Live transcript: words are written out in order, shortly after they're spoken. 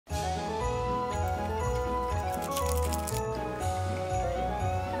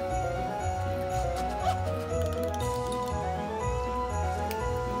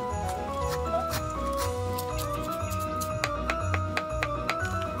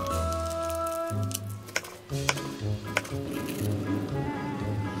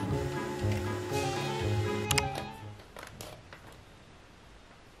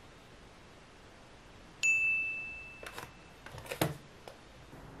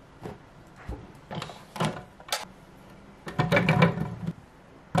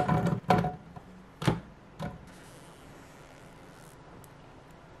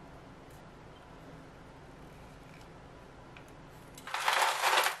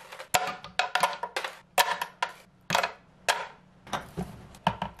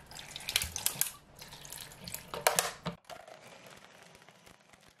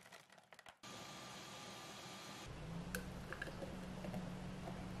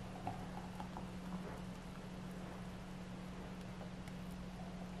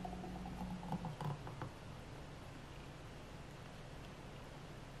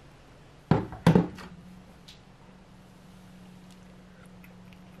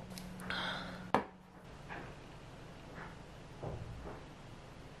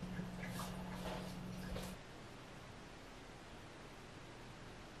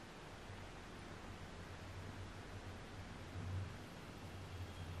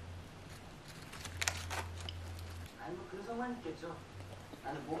영상만 있겠죠.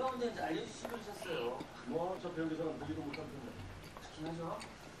 아니 뭐가 문제인지 알려주시고 그러셨어요. 뭐 저 배우기서는 보지도 못할 텐데. 그렇긴 하죠.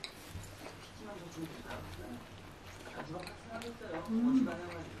 PT만 좀 드릴까요? 가지가 팍신하겠어요. 어지간히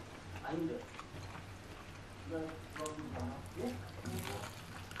해가지고. 아닌데. 네, 그럼 하나. 예?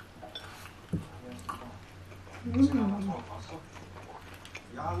 제가 가서 봤어.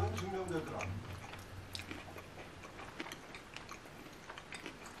 양은 증명되더라.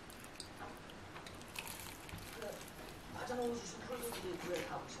 맞아놓은 주신 프로젝트들이 그에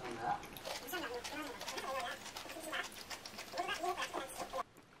다 붙이는 거야? 혼자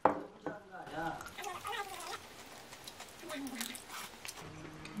하는 거 아니야.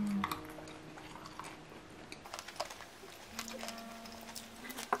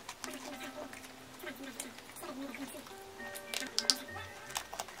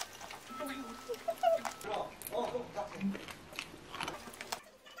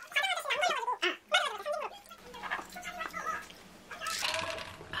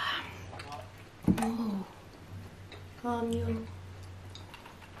 아니요.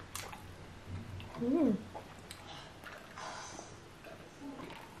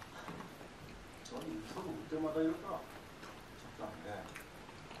 넌 인터뷰 올 때마다 이럴까? 적당해.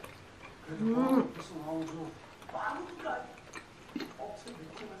 그래도 무슨 왕주 왕국가 억새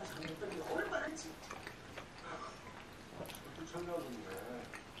느끼면서 잘못된 게 얼마나 지 또 철려졌네.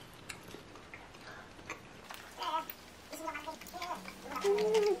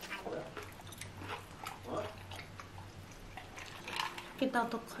 어? 이게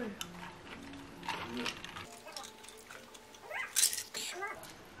나도 컬러.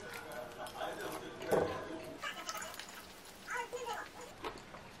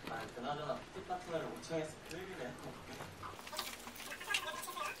 그나저나 팁 같은 걸 요청해서 그 얘기네.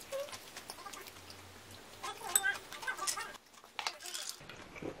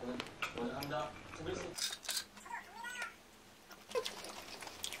 먼저 한다.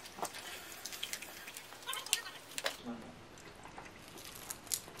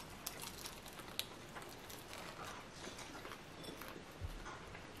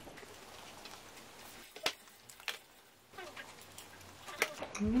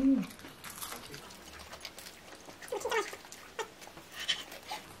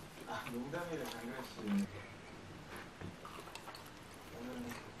 아, 농담이래, 장글씨.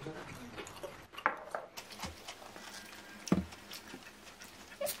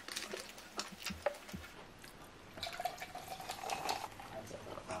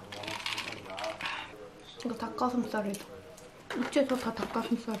 이거 닭가슴살이다. 어째서 다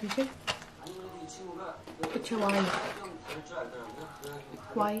닭가슴살이지? 그치, 와인.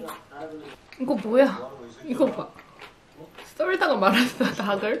 와인. 이거 뭐야? 이거 봐. 썰다가 말았어,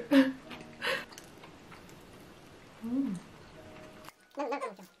 닭을.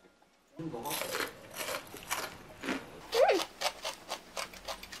 먹어?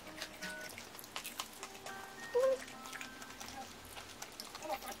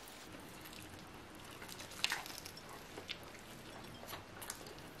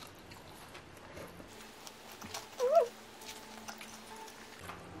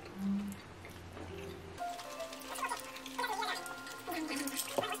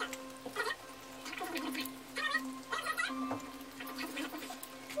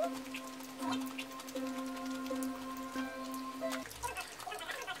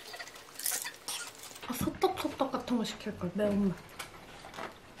 아, 소떡소떡 같은 거 시킬걸, 매운맛.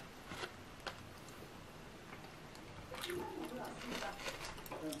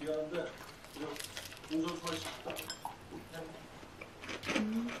 미안한데 이거 운전 수고하셨다.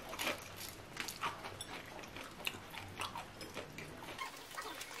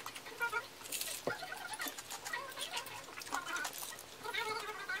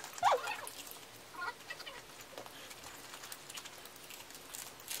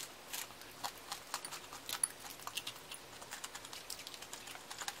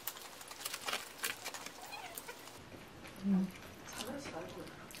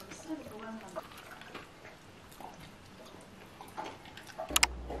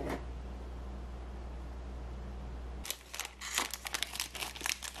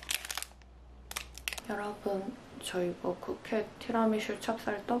 여러분, 저 이거 쿠켓 티라미수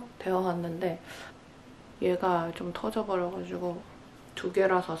찹쌀떡 데워왔는데 얘가 좀 터져버려가지고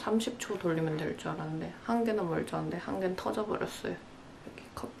 2개라서 30초 돌리면 될 줄 알았는데 1개는 멀쩡한데 1개는 터져버렸어요. 여기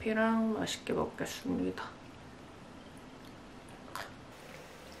커피랑 맛있게 먹겠습니다.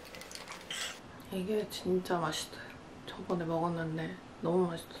 이게 진짜 맛있어요. 저번에 먹었는데 너무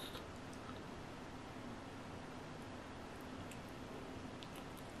맛있었어.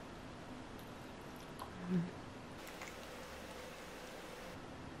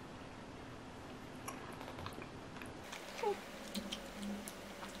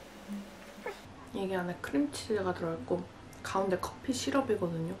 이게 안에 크림치즈가 들어있고 가운데 커피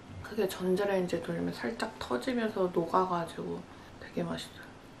시럽이거든요. 그게 전자레인지에 돌리면 살짝 터지면서 녹아가지고 되게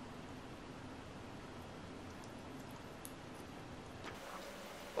맛있어요.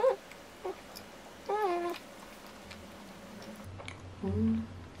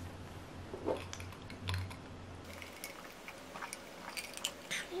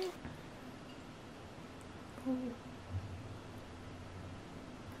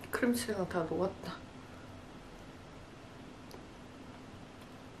 크림치즈가 다 녹았다.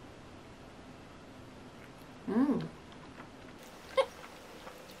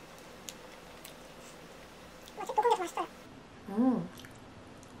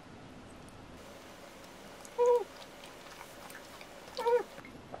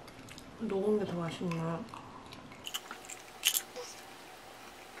 녹은 게 더 맛있네.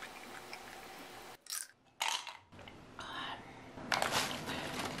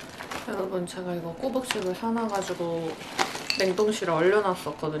 여러분, 제가 이거 꼬북칩을 사놔가지고 냉동실에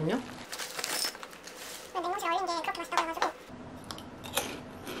얼려놨었거든요. 냉동실에 얼린 게 그렇게 맛있다고 해가지고.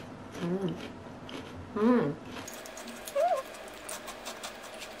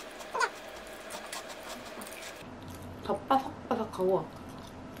 더 바삭바삭하고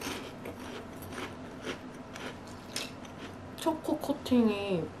초코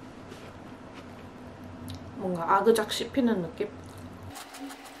코팅이 뭔가 아그작 씹히는 느낌?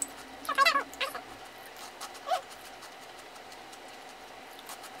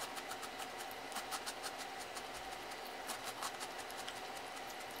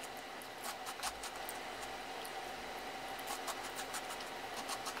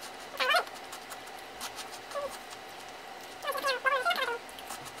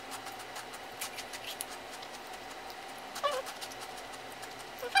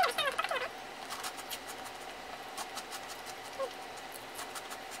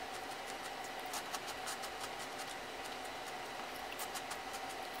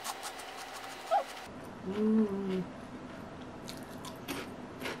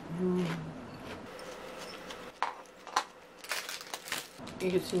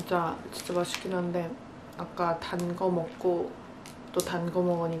 이게 진짜 맛있긴 한데 아까 단 거 먹고 또 단 거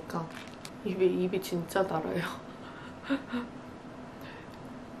먹으니까 입이 진짜 달아요.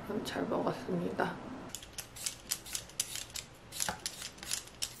 잘 먹었습니다.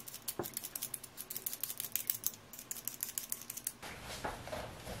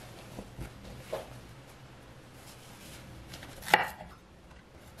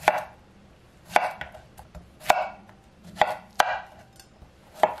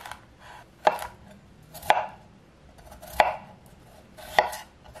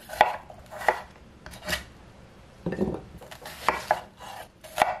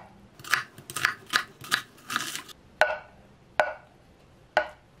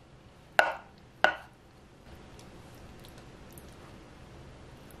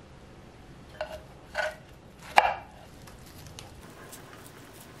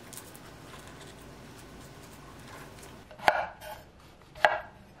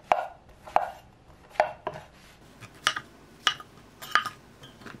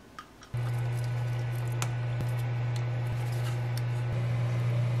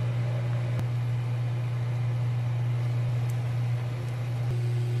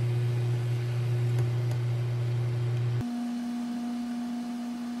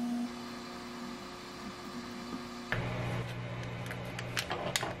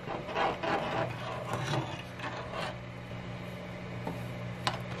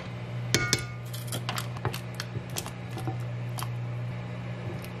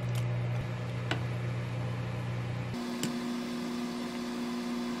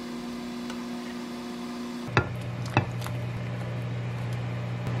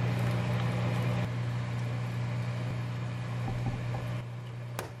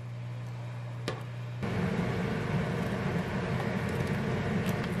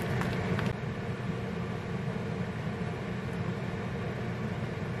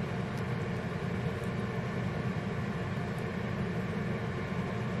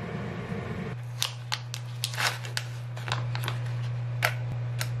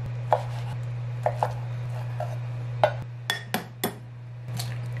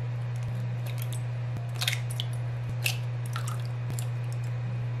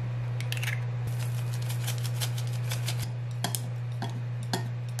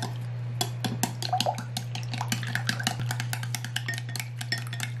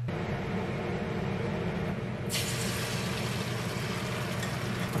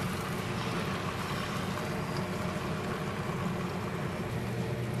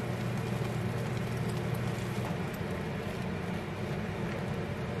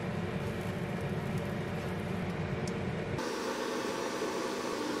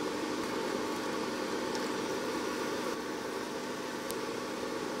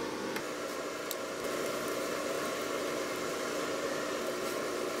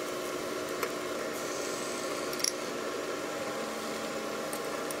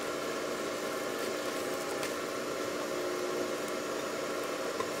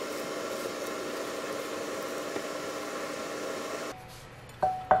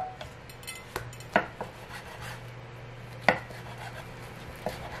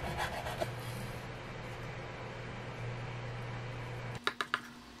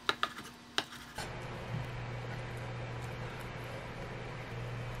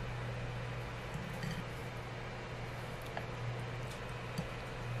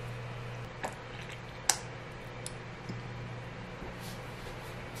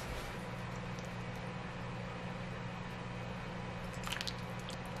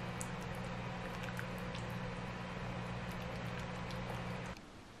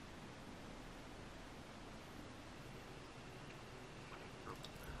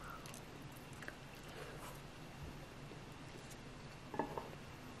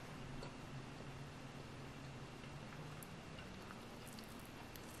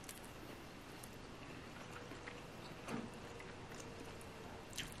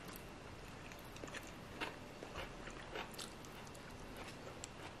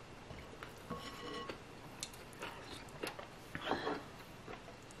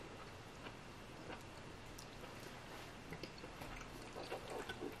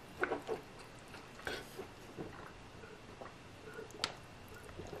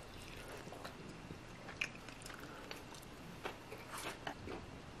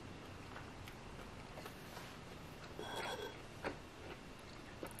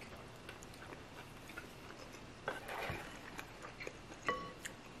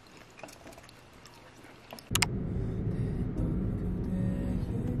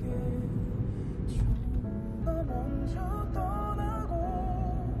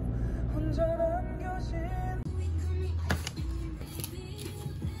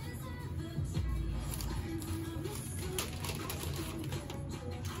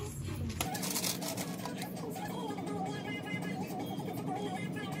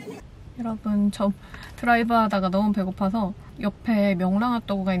 여러분, 저 드라이브 하다가 너무 배고파서 옆에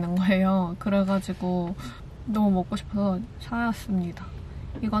명랑핫도그가 있는 거예요. 그래가지고 너무 먹고 싶어서 사왔습니다.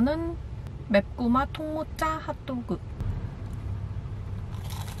 이거는 맵구마 통모짜 핫도그.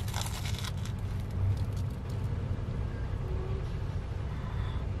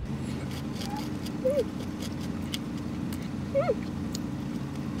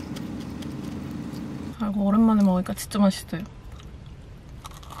 아, 이거 오랜만에 먹으니까 진짜 맛있어요.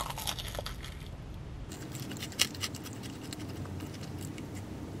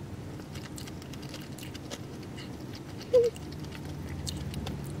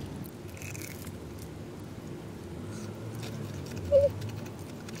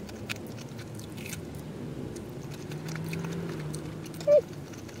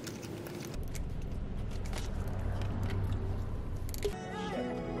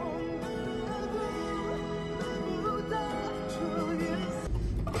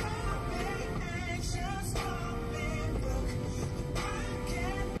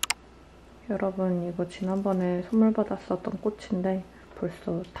 여러분, 이거 지난번에 선물 받았었던 꽃인데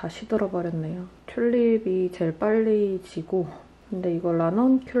벌써 다 시들어버렸네요. 튤립이 제일 빨리 지고, 근데 이거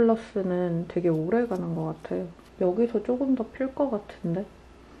라넌큘러스는 되게 오래 가는 것 같아요. 여기서 조금 더 필 것 같은데?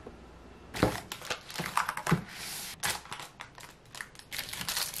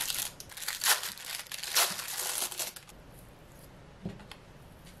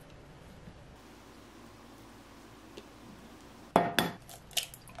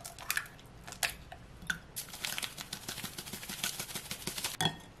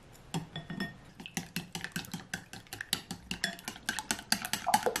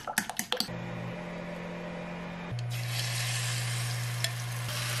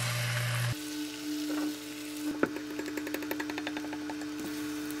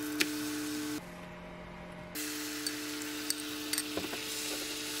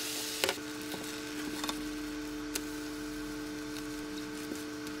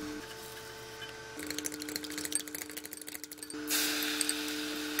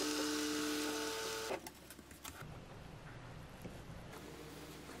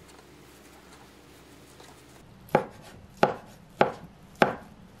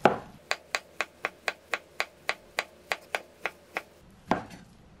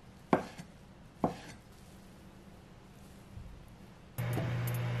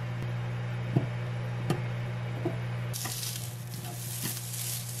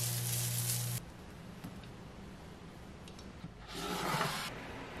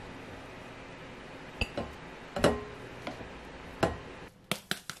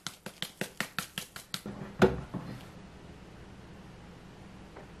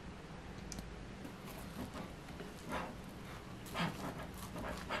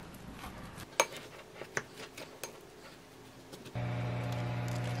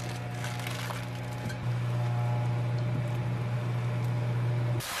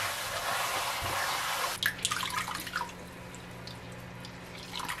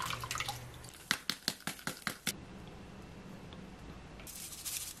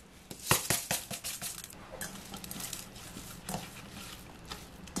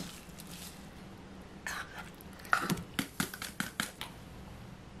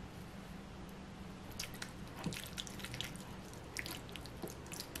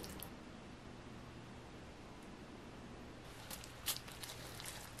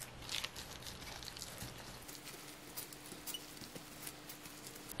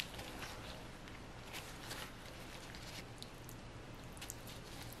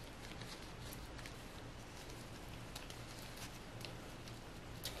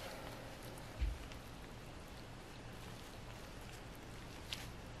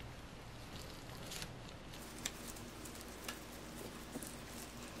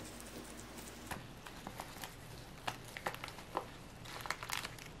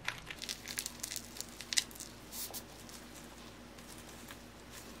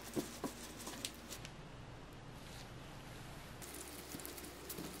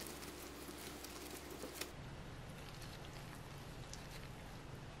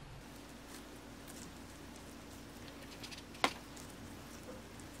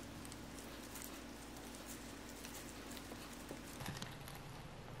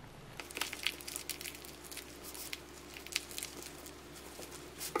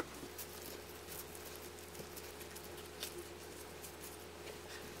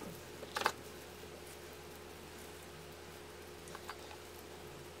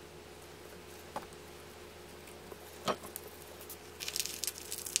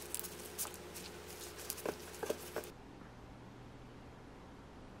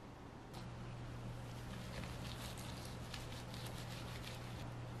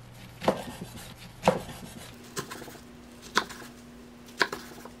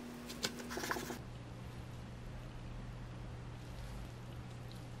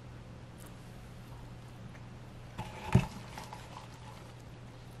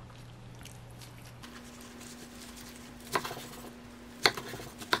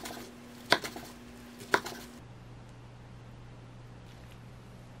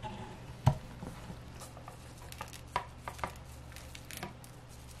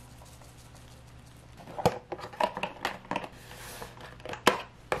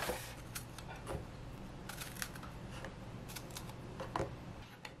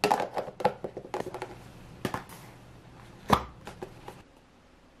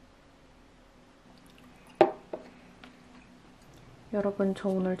 여러분, 저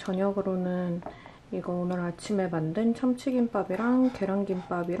오늘 저녁으로는 이거 오늘 아침에 만든 참치김밥이랑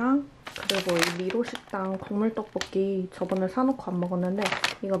계란김밥이랑 그리고 이 미로식당 국물떡볶이 저번에 사놓고 안 먹었는데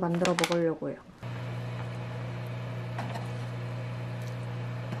이거 만들어 먹으려고 해요.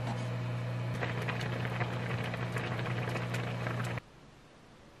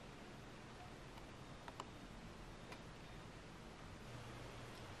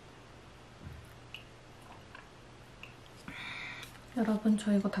 여러분,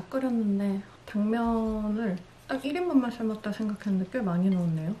 저 이거 다 끓였는데 당면을 딱 1인분만 삶았다 생각했는데 꽤 많이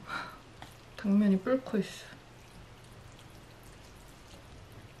넣었네요. 당면이 불고 있어.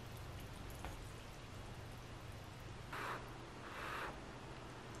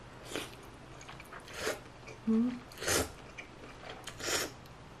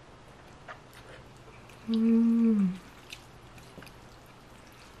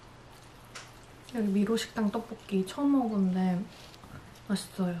 여기 미로식당 떡볶이 처음 먹어보는데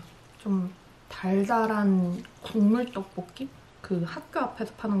맛있어요. 좀 달달한 국물 떡볶이? 그 학교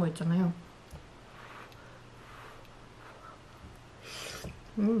앞에서 파는 거 있잖아요.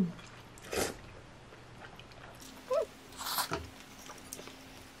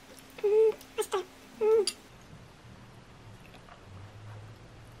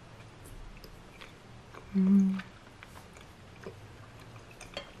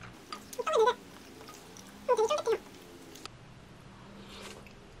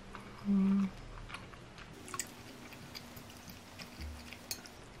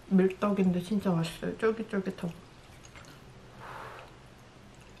 밀떡인데 진짜 맛있어요. 쫄깃쫄깃하고.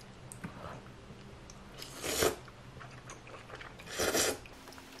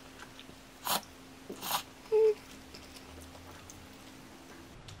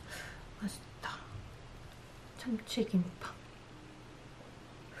 맛있다. 참치김밥.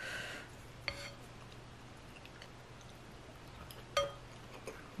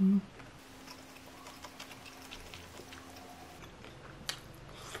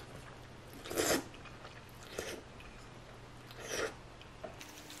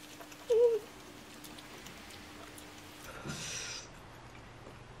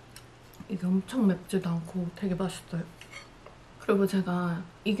 이게 엄청 맵지도 않고 되게 맛있어요. 그리고 제가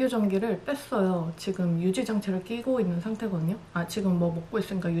이교전기를 뺐어요. 지금 유지장치를 끼고 있는 상태거든요. 지금 뭐 먹고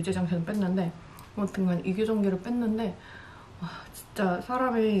있으니까 유지장치는 뺐는데 아무튼간 이교전기를 뺐는데 와, 진짜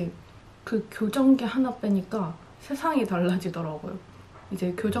사람이 그 교정기 하나 빼니까 세상이 달라지더라고요.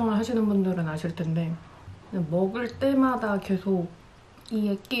 이제 교정을 하시는 분들은 아실 텐데 먹을 때마다 계속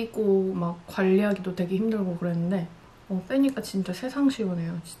이에 끼고 막 관리하기도 되게 힘들고 그랬는데 빼니까 진짜 세상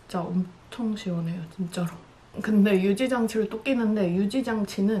시원해요. 진짜 엄청 시원해요. 진짜로. 근데 유지장치를 또 끼는데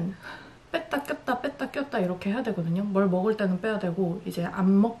유지장치는 뺐다 꼈다 뺐다 꼈다 이렇게 해야 되거든요. 뭘 먹을 때는 빼야 되고 이제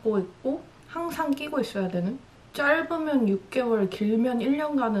안 먹고 있고 항상 끼고 있어야 되는? 짧으면 6개월, 길면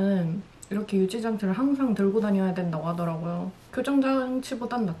 1년간은 이렇게 유지장치를 항상 들고 다녀야 된다고 하더라고요.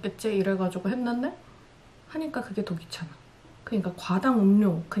 교정장치보단 낫겠지 이래가지고 했는데 하니까 그게 더 귀찮아. 그러니까 과당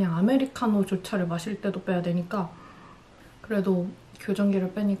음료, 그냥 아메리카노조차를 마실 때도 빼야 되니까 그래도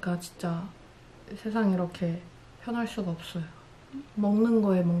교정기를 빼니까 진짜 세상이 이렇게 편할 수가 없어요. 먹는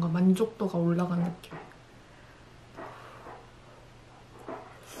거에 뭔가 만족도가 올라간 느낌.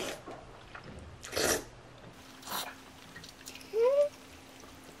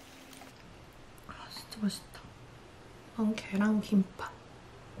 진짜 맛있다. 계란김밥.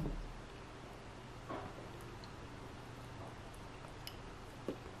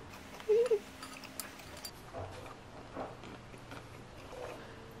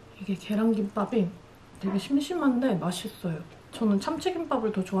 이게 계란김밥이 되게 심심한데 맛있어요. 저는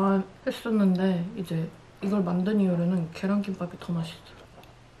참치김밥을 더 좋아했었는데 이제 이걸 만든 이후로는 계란김밥이 더 맛있어요.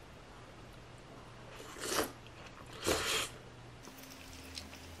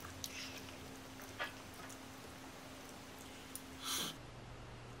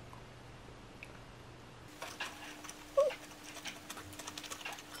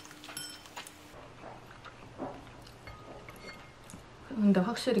 근데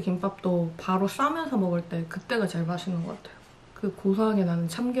확실히 김밥도 바로 싸면서 먹을 때 그때가 제일 맛있는 것 같아요. 그 고소하게 나는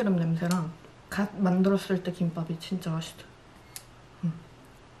참기름 냄새랑 갓 만들었을 때 김밥이 진짜 맛있어요.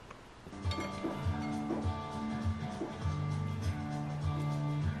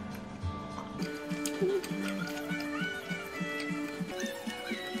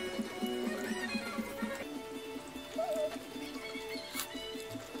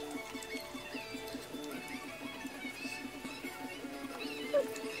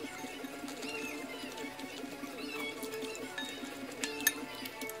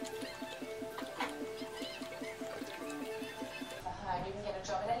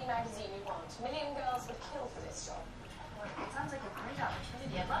 Million girls would kill for this job. It sounds like a great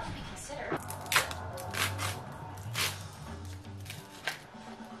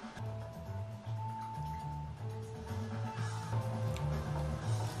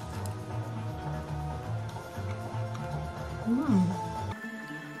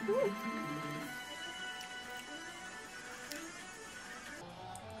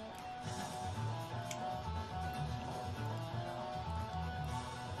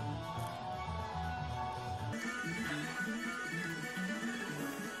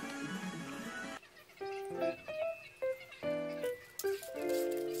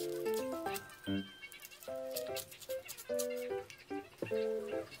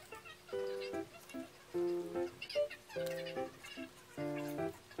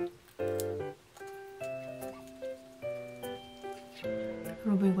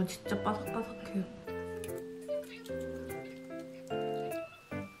여러분 이건 진짜 바삭바삭해요.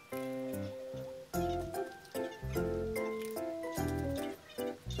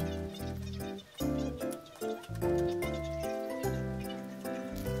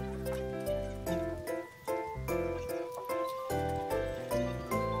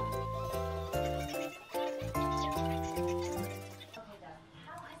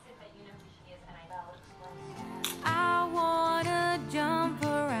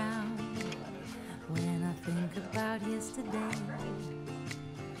 Yesterday,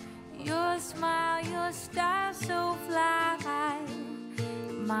 your smile, your style so fly.